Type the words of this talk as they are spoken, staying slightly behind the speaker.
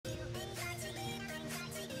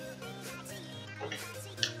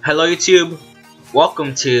Hello YouTube,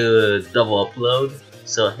 welcome to Double Upload.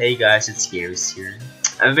 So hey guys, it's Skillz here.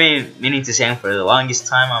 I've been meaning to say for the longest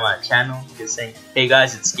time on my channel, just saying hey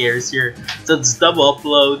guys, it's Skillz here. So it's Double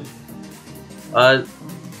Upload.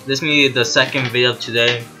 This may be the second video of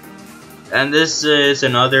today, and this is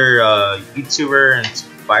another YouTuber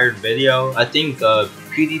inspired video. I think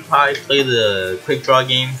PewDiePie played the quick draw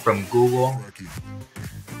game from Google.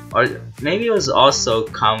 Or maybe it was also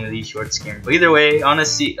comedy short game. But either way, I wanna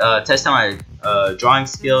see test out my drawing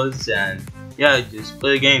skills and yeah, just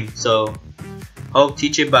play the game. So I'll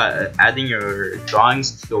teach you about adding your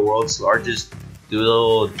drawings to the world's largest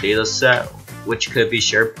doodle data set, which could be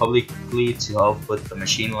shared publicly to help with the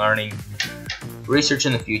machine learning research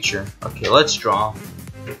in the future. Okay, let's draw.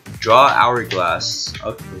 Draw hourglass.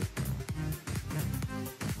 Okay.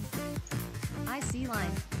 I see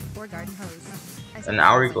line or garden hose. An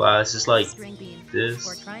hourglass is like this.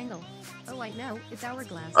 Or triangle. Oh, I know, it's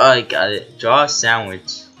hourglass. Oh, I got it. Draw a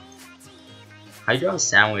sandwich. How do you draw a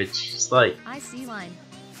sandwich? It's like I see line.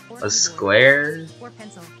 a square. Or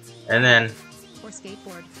pencil. And then Or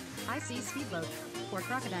skateboard. I see speedboat. Or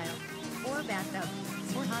crocodile. Or bathtub.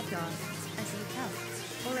 Or hot dog. I see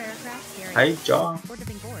cup. Or aircraft carrier. how do you draw? Or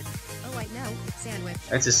dipping board. Oh, I know, sandwich.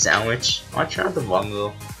 It's a sandwich. I'll try not the bottom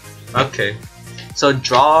though. Okay. So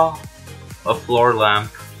draw a floor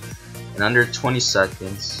lamp in under 20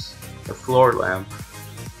 seconds. A floor lamp.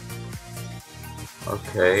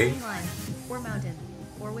 Okay. I see line. Or mountain.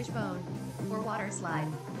 Or wishbone. Or water slide.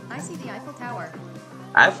 I see the Eiffel Tower.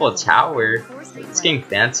 Eiffel Tower. Or street It's light. getting I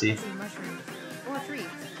fancy. see mushroom. Or tree.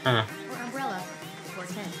 Huh. Or umbrella. Or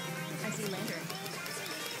tent. I see lantern.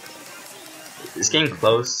 It's getting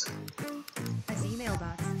close. I see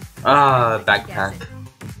mailbox. Ah, backpack.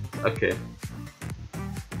 Okay.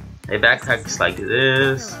 A backpack's like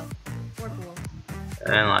this. Pillow. Or pool.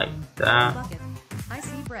 And like Or that. bucket. I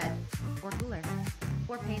see bread. Or cooler.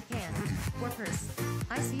 Or paint can. Or purse.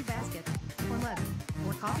 I see basket. Or mug.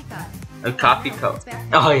 Or coffee cup. A coffee cup.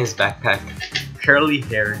 Oh, yes, backpack. Curly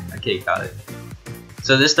hair. Okay, got it.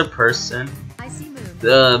 So this is the person. I see moon.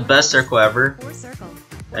 The best circle ever. Or circle.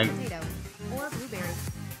 Or Thank- potato. Or blueberry.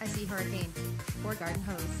 I see hurricane. Or garden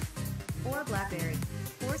hose. Or blackberry.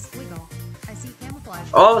 Or squiggle. I see camouflage.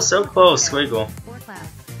 Oh, so Or close, tornado. squiggle. Or cloud.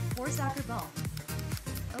 Or soccer ball.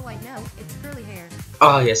 Oh, I know, it's curly hair.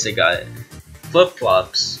 Oh, yes, I got it.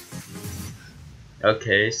 Flip-flops.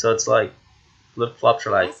 Okay, so it's like flip-flops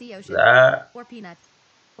are I like see ocean. that, Or peanut.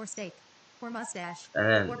 Or steak. Or mustache.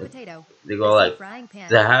 and Or then potato. they I go see like frying pan. Or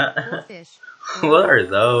that. fish. What are Or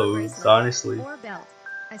those, bracelet. honestly? Or belt.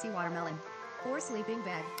 I see watermelon. Or sleeping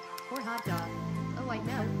bag. Or hot dog. Oh, I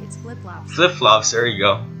know, it's flip-flops. Flip-flops, there you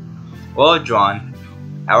go. Well drawn.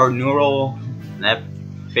 Our neural net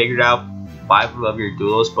figured out 5 of your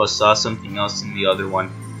doodles but saw something else in the other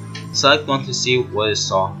one. Select one to see what it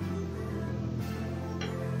saw.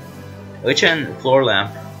 Which one? Floor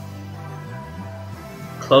lamp.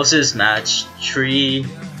 Closest match. Tree.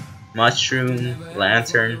 Mushroom.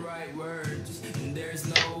 Lantern.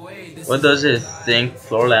 What does it think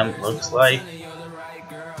floor lamp looks like?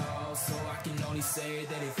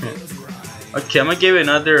 Okay, I'm gonna give it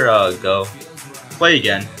another go. Play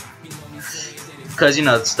again. Because, you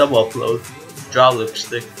know, it's double upload. Draw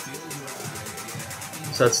lipstick.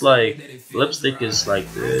 So it's like, lipstick is like I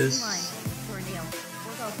see this. line. Or nail.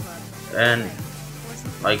 Or golf club. And Or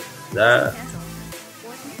sneaker. like Or that. pencil.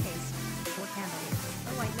 Or toothpaste. Or candle.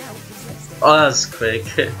 Oh, I know, it's lipstick. Oh, that's quick.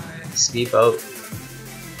 Speedboat.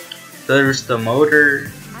 There's the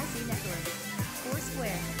motor. I see necklace. Or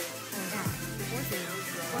square. Or hat. Or food.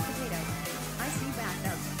 Or potato. I see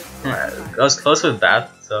bathtub. I was close with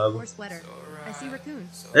bathtub. Or sweater. I see raccoon.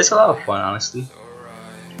 It's a lot of fun, honestly.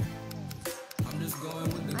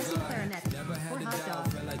 I see clarinet. Or hot dog.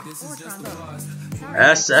 Or trombone. Sorry.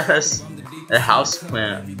 SS. A house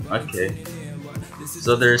plant. Okay.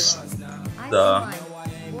 So there's I see the. line.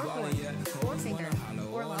 Or fork. Or finger.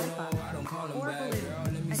 Or lollipop. Or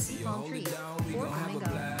balloon. I see palm tree. Or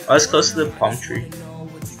flamingo. I was close to the palm tree.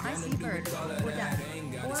 I see bird. Or duck.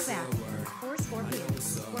 Or bat. Or scorpion.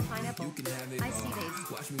 Or pineapple. I see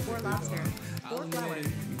vase. Or lobster. Or flower.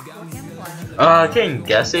 Or camouflage. I can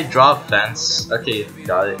guess it. Draw a fence. Okay,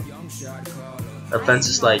 got it. A fence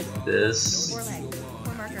is like this. Or leg.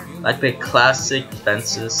 Or marker. Like the classic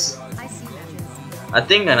fences. I see matches. I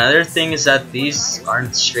think another thing is that these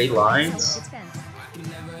aren't straight lines. It's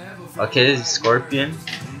fence. Okay, this is scorpion.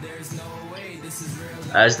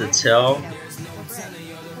 As the tail. Or bread.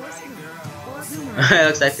 Or spoon. Or boomerang. It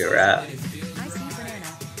looks like a rat. I see banana.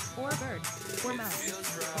 Or bird. Or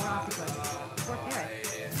mouse. Or octopus. Or parrot.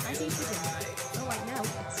 I see pigeon. Oh, I know,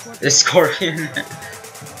 it's scorpion. The scorpion.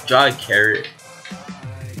 Draw a carrot.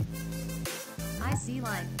 I see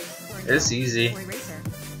line. It's easy. Or eraser.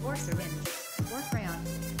 Or syringe. Or crayon.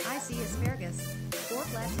 I see asparagus. Or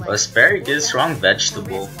flashlight. Asparagus, wrong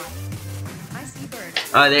vegetable. I see bird.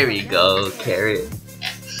 Oh, there we go, carrot.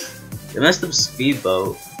 They messed up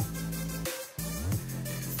speedboat.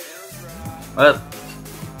 What?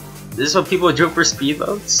 This is what people do for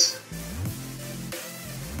speedboats?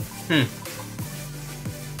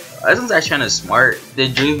 That one's actually kind of smart. They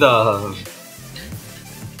drew the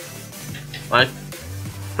like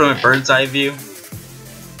from a bird's eye view.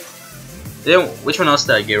 Then which one else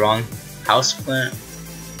did I get wrong? Houseplant.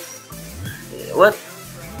 What?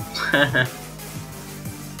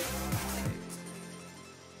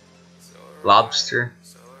 Lobster.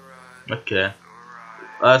 Okay.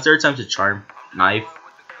 Third time's a charm. Knife.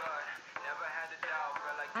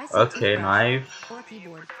 Okay, knife. Or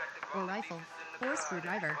keyboard. Or rifle. Or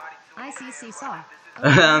screwdriver. I see seesaw.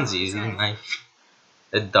 Sounds easy. Knife.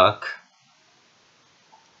 A duck.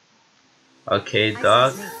 Okay,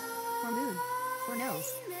 duck. Or moon. Or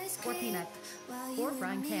nose. Or peanut. Or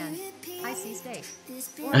frying pan. I see steak.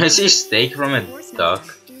 I see steak from a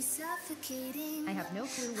duck. I have no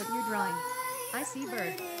clue what you're drawing. I see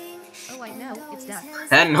bird. Oh, I know, it's duck.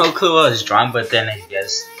 I had no clue what I was drawing, but then I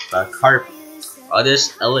guess carp. Oh,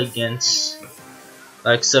 this elegance.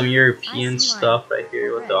 Like some European stuff right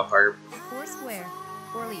here with the harp. Or square.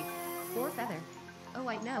 Or leaf. Or feather. Oh,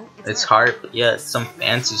 I know, it's harp. Yeah, it's some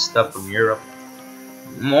fancy stuff from Europe.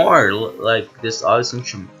 More like this all this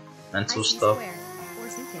instrumental stuff. Square. Or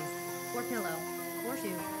suitcase. Or pillow. Or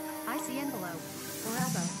shoe. I see envelope. Or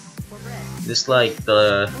elbow. Or bread. This like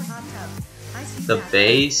the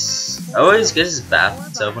base. I always get his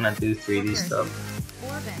bathtub when I do 3D stuff.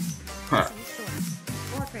 Huh.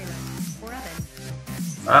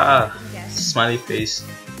 Ah, smiley face.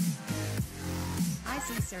 I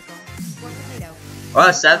see circle. Or potato.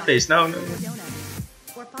 Oh, sad face. No, no. Or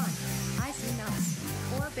donut. Or pond. I see nuts.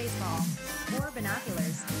 Or baseball. Or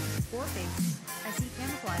binoculars. Or face. I see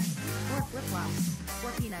camouflage. Or flip flops.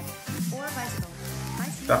 Or peanut. Or bicycle. I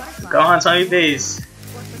see butterfly. Go on, smiley face.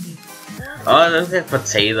 Or cookie. Oh, those are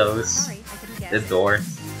potatoes. Sorry, I couldn't guess. The door.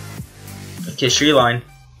 Okay, tree line.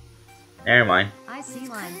 Never mind. I see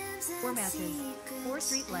line. Or matches. Or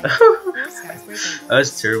street light. Or skyscraper. That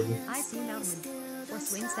was terrible. I see mountain. Or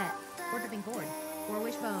swing set. Or dipping board. Or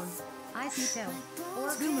wishbone. I see toe.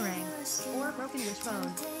 Or boomerang. Or broken wishbone.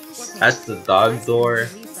 Or that's the dog door.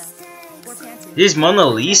 Or He's Mona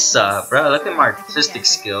Lisa, bro. Look at my artistic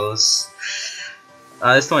skills.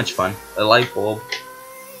 It's so much fun. A light bulb.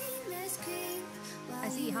 I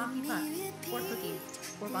see hockey puck. Or cookie.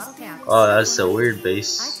 Or bottle cap. Oh, that's a weird I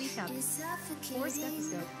base. see cup. Or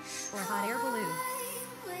stethoscope. Or hot air balloon.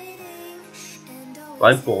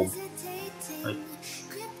 Light bulb. Like,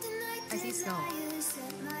 I see skull.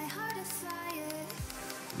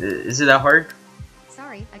 is it that hard?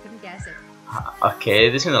 Sorry, I couldn't guess it. Okay,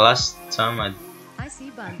 this is the last time I see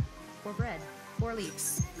bun. Or bread. Or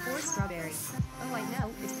leaves. Or strawberry. Oh, I know,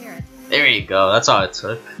 it's carrot. There you go. That's all it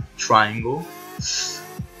took. Triangle.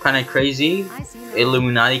 Kind of crazy.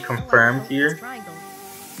 Illuminati confirmed here. Triangle.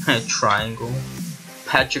 Triangle.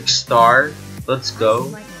 Patrick Star. Let's go.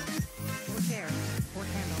 Or chair. Or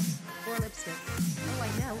candle. Or lipstick. Oh, I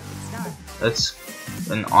know, it's not. That's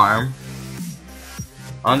an arm.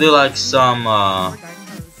 I'll do like some Or garden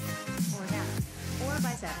hose. Or hat. Or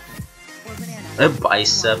bicep. Or banana. a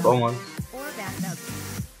bicep almost. Or bathtub.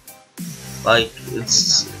 Like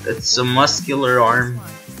it's a muscular arm.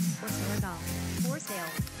 Or snowball. Or sail.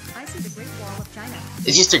 I see the Great Wall of China.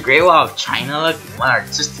 It's just a Great Wall of China. Look at my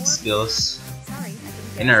artistic skills. Sorry, I couldn't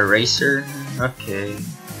guess. An eraser. Okay.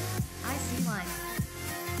 I see line.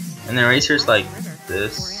 An eraser's like Or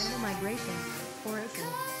this. animal migration. Or ocean.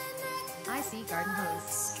 I see garden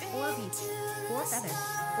hose. Or beach. Or feather.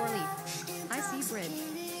 Or leaf. I see bridge.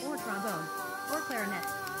 Or trombone. Or clarinet.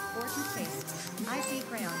 Or toothpaste. I see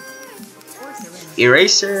crayon. Or syringe.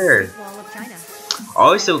 Eraser. Great Wall of China.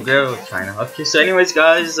 Always so good with China. Okay, so anyways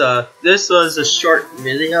guys, this was a short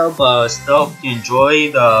video, but still hope you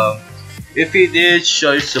enjoyed. If you did,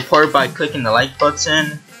 show your support by clicking the like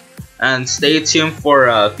button. And stay tuned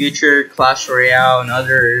for future Clash Royale and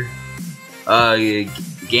other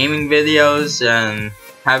gaming videos. And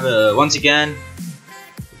have a, once again,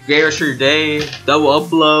 great rest of your day, double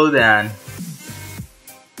upload, and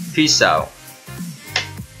peace out.